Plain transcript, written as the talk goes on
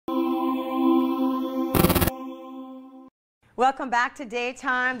Welcome back to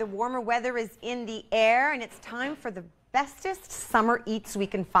Daytime. The warmer weather is in the air, and it's time for the bestest summer eats we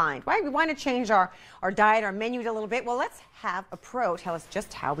can find. Right? We want to change our diet, our menu a little bit. Well, let's have a pro tell us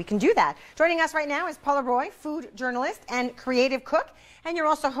just how we can do that. Joining us right now is Paula Roy, food journalist and creative cook, and you're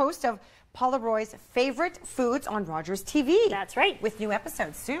also host of Paula Roy's Favorite Foods on Rogers TV. That's right. With new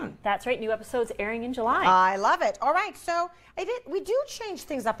episodes soon. That's right. New episodes airing in July. I love it. All right, so we do change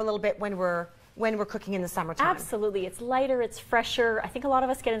things up a little bit when we're cooking in the summertime. Absolutely. It's lighter, it's fresher. I think a lot of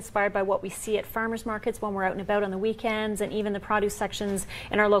us get inspired by what we see at farmers markets when we're out and about on the weekends, and even the produce sections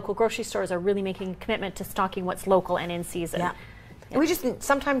in our local grocery stores are really making a commitment to stocking what's local and in season. Yeah. And we just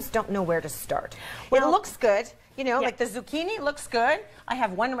sometimes don't know where to start. Well, it looks good. You know, like the zucchini looks good. I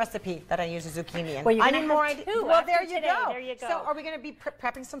have one recipe that I use a zucchini in. Well, you're I need more ideas. Well, there you go. There you go. So are we going to be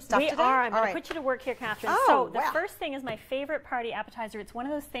prepping some stuff today? We are. I'm going to put you to work here, Catherine. Oh, so the first thing is my favorite party appetizer. It's one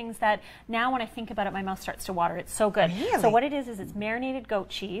of those things that now when I think about it, my mouth starts to water. It's so good. Really? So what it is it's marinated goat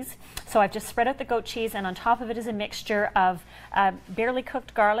cheese. So I've just spread out the goat cheese, and on top of it is a mixture of barely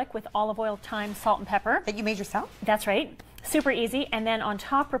cooked garlic with olive oil, thyme, salt, and pepper. That you made yourself? That's right. Super easy. And then on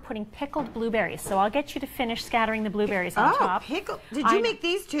top, we're putting pickled blueberries. So I'll get you to finish scattering the blueberries on top. Pickled. Did you make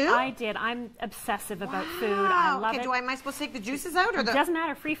these too? I did. I'm obsessive about food. I love it. Am I supposed to take the juices out? Or it doesn't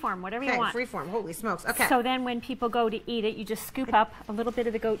matter. Freeform, whatever you want. Freeform. Holy smokes. Okay. So then when people go to eat it, you just scoop up a little bit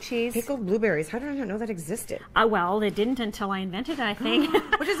of the goat cheese. Pickled blueberries. How did I not know that existed? Well, it didn't until I invented it, I think.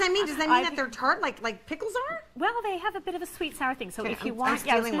 What does that mean? Does that mean that they're tart like pickles are? Well, they have a bit of a sweet sour thing. So if you want,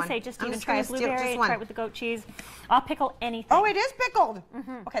 I was going to say, just even try a blueberry, try it with the goat cheese. I'll pickle anything. Oh, it is pickled.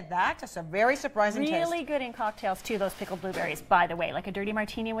 Okay, that's a very surprising taste. Really good in cocktails too, those pickled blueberries, by the way. Like a dirty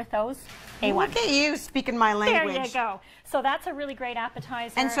martini with those. A1. Look at you speaking my language. There you go. So that's a really great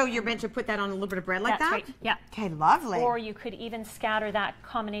appetizer. And so you're meant to put that on a little bit of bread like that? That's right, yeah. Okay, lovely. Or you could even scatter that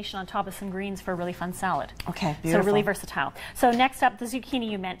combination on top of some greens for a really fun salad. Okay, beautiful. So really versatile. So next up, the zucchini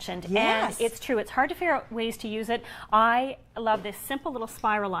you mentioned. Yes. And it's true, it's hard to figure out ways to use it. I love this simple little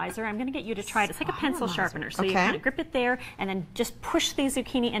spiralizer. I'm going to get you to try it. It's like a pencil sharpener. So you kind of grip it there and then just push the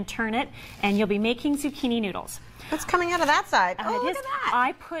zucchini and turn it, and you'll be making zucchini noodles. What's coming out of that side? Oh, look at that.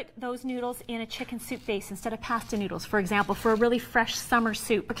 I put those noodles in a chicken soup base instead of pasta noodles, for example, for a really fresh summer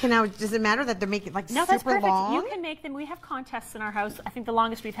soup. Okay, now does it matter that they're making like no, super that's perfect. long? You can make them. We have contests in our house. I think the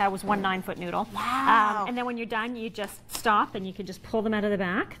longest we've had was one 9-foot noodle. Wow. And then when you're done, you just stop and you can just pull them out of the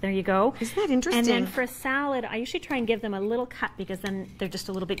back. There you go. Isn't that interesting? And then for a salad, I usually try and give them a little cut because then they're just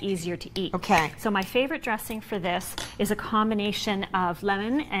a little bit easier to eat. Okay. So my favorite dressing for this is a combination of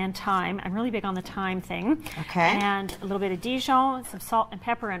lemon and thyme. I'm really big on the thyme thing. Okay. And a little bit of Dijon, some salt and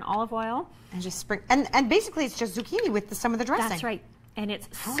pepper and olive oil. And just and basically it's just zucchini with some of the dressing. That's right. And it's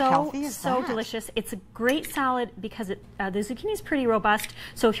so delicious. It's a great salad because the zucchini is pretty robust.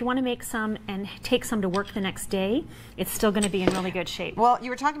 So if you want to make some and take some to work the next day, it's still going to be in really good shape. Well, you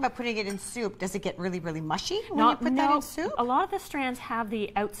were talking about putting it in soup. Does it get really, really mushy when you put that in soup? A lot of the strands have the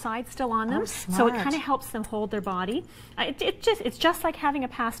outside still on them, smart. so it kind of helps them hold their body. It's just like having a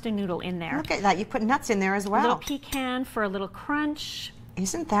pasta noodle in there. Look at that. You put nuts in there as well. A little pecan for a little crunch.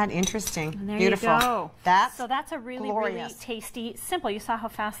 Isn't that interesting? And there Beautiful. you go. So that's a really, really tasty, simple. You saw how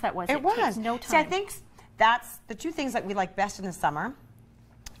fast that was. It was. Takes no time. See, I think that's the two things that we like best in the summer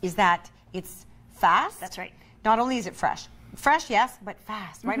is that it's fast. That's right. Not only is it fresh. Fresh, yes, but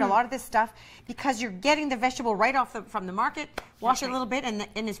fast, right? A lot of this stuff, because you're getting the vegetable right off from the market, wash it a little bit, and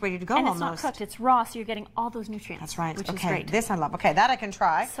it's ready to go almost. And it's not cooked, it's raw, so you're getting all those nutrients. That's right. Which is great. This I love. Okay, that I can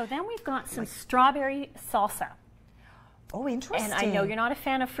try. So then we've got some strawberry salsa. Oh, interesting. And I know you're not a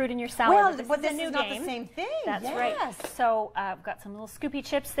fan of fruit in your salad. Well, but this is not the same thing. That's right. So I've got some little scoopy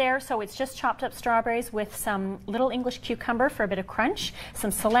chips there. So it's just chopped up strawberries with some little English cucumber for a bit of crunch, some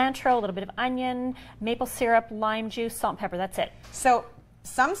cilantro, a little bit of onion, maple syrup, lime juice, salt and pepper. That's it. So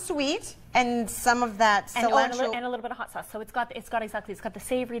some sweet and some of that cilantro and a little bit of hot sauce. So it's got the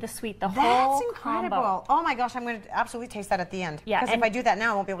savory, the sweet, the whole That's incredible. Combo. Oh my gosh, I'm going to absolutely taste that at the end. Yeah, because if I do that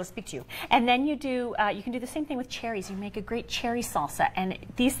now, I won't be able to speak to you. And then you can do the same thing with cherries. You make a great cherry salsa, and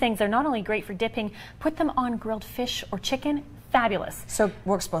these things are not only great for dipping. Put them on grilled fish or chicken. Fabulous. So it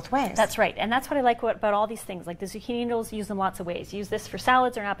works both ways. That's right, and that's what I like about all these things. Like the zucchini noodles, use them lots of ways. Use this for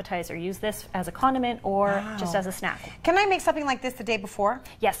salads or an appetizer. Use this as a condiment or just as a snack. Can I make something like this the day before?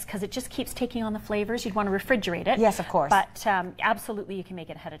 Yes, because it just keeps taking on the flavors. You'd want to refrigerate it. Yes, of course. But absolutely, you can make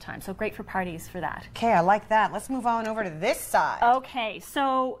it ahead of time. So great for parties for that. Okay, I like that. Let's move on over to this side. Okay,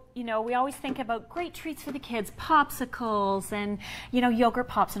 so we always think about great treats for the kids, popsicles and yogurt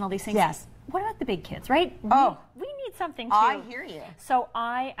pops and all these things. Yes. What about the big kids, right? Oh. We need something too. I hear you. So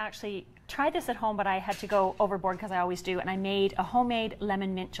I actually tried this at home, but I had to go overboard because I always do, and I made a homemade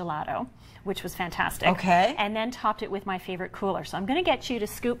lemon mint gelato, which was fantastic. Okay. And then topped it with my favorite cooler. So I'm going to get you to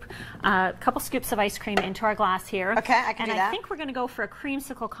scoop a couple scoops of ice cream into our glass here. Okay, I can do that. And I think we're going to go for a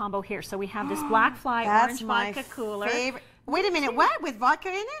creamsicle combo here. So we have this black fly orange vodka cooler. Favorite. Wait a minute, what? With vodka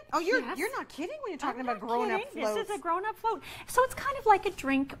in it? Oh, you're not kidding when you're talking about grown-up floats. This is a grown-up float. So it's kind of like a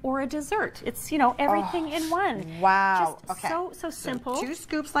drink or a dessert. It's, you know, everything in one. Wow. Just okay. so simple. 2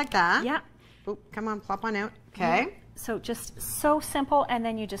 scoops like that. Yeah. Oop, come on, plop on out. Okay. Yeah. So just so simple, and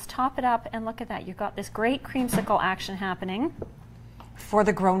then you just top it up, and look at that. You've got this great creamsicle action happening. For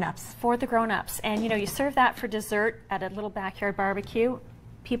the grown-ups. For the grown-ups. And, you know, you serve that for dessert at a little backyard barbecue.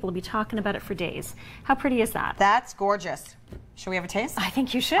 People will be talking about it for days. How pretty is that? That's gorgeous. Should we have a taste? I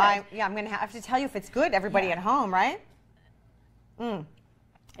think you should. Yeah, I'm going to have to tell you if it's good, everybody at home, right?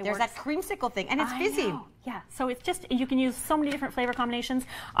 There's that creamsicle thing, and it's fizzy. Yeah, so it's just, you can use so many different flavor combinations.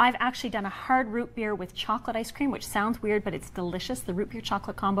 I've actually done a hard root beer with chocolate ice cream, which sounds weird, but it's delicious. The root beer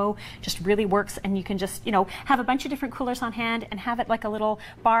chocolate combo just really works, and you can just, you know, have a bunch of different coolers on hand and have it like a little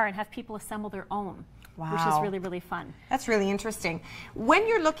bar and have people assemble their own. Wow. Which is really, really fun. That's really interesting. When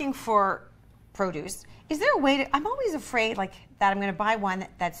you're looking for produce, is there a way to, I'm always afraid like that I'm going to buy one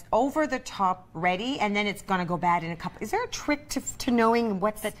that's over the top ready and then it's going to go bad in a couple. Is there a trick to knowing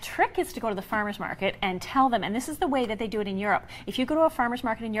what's... The trick is to go to the farmer's market and tell them, and this is the way that they do it in Europe. If you go to a farmer's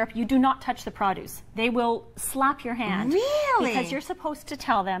market in Europe, you do not touch the produce. They will slap your hand. Really? Because you're supposed to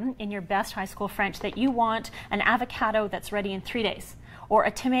tell them in your best high school French that you want an avocado that's ready in 3 days, or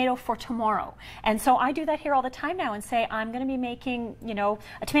a tomato for tomorrow. And so I do that here all the time now and say, I'm going to be making, you know,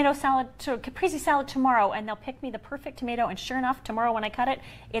 a tomato salad, caprese salad tomorrow, and they'll pick me the perfect tomato, and sure enough, tomorrow when I cut it,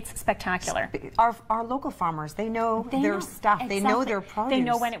 it's spectacular. Our local farmers, they know their stuff. Exactly. They know their produce. They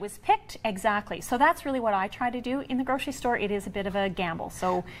know when it was picked, exactly. So that's really what I try to do. In the grocery store, it is a bit of a gamble,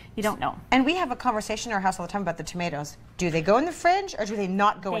 so you don't know. And we have a conversation in our house all the time about the tomatoes. Do they go in the fridge, or do they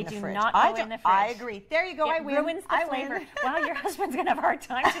not go in the fridge? They do not go in the fridge. I agree. There you go, It I win. ruins the flavor. Well, your husband's going to have a hard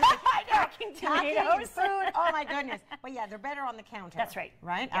time tonight packing tomatoes. Food. Oh my goodness. But yeah, they're better on the counter. That's right.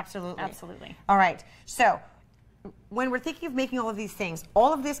 Right? Yeah, absolutely. Absolutely. All right. So when we're thinking of making all of these things,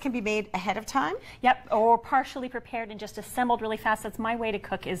 all of this can be made ahead of time? Yep, or partially prepared and just assembled really fast. That's my way to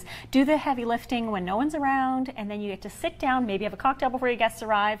cook, is do the heavy lifting when no one's around, and then you get to sit down, maybe have a cocktail before your guests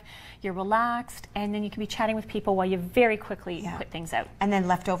arrive, you're relaxed, and then you can be chatting with people while you very quickly put things out. And then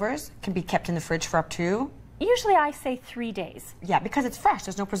leftovers can be kept in the fridge for up to? Usually I say 3 days. Yeah, because it's fresh.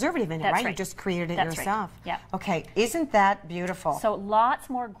 There's no preservative in it, right? right? You just created it That's yourself. Right. Yeah. Okay, isn't that beautiful? So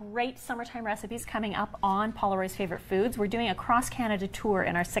lots more great summertime recipes coming up on Paula Roy's Favorite Foods. We're doing a cross-Canada tour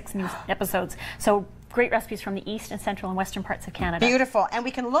in our 6 new episodes. So great recipes from the east and central and western parts of Canada. Beautiful. And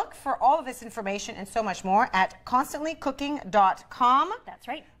we can look for all of this information and so much more at constantlycooking.com. That's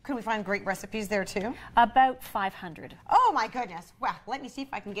right. Can we find great recipes there too? About 500. Oh my goodness. Well, let me see if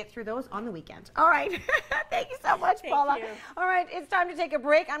I can get through those on the weekend. All right. Thank you so much, Paula. Thank you. All right, it's time to take a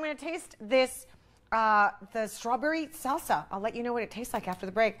break. I'm going to taste this, the strawberry salsa. I'll let you know what it tastes like after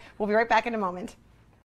the break. We'll be right back in a moment.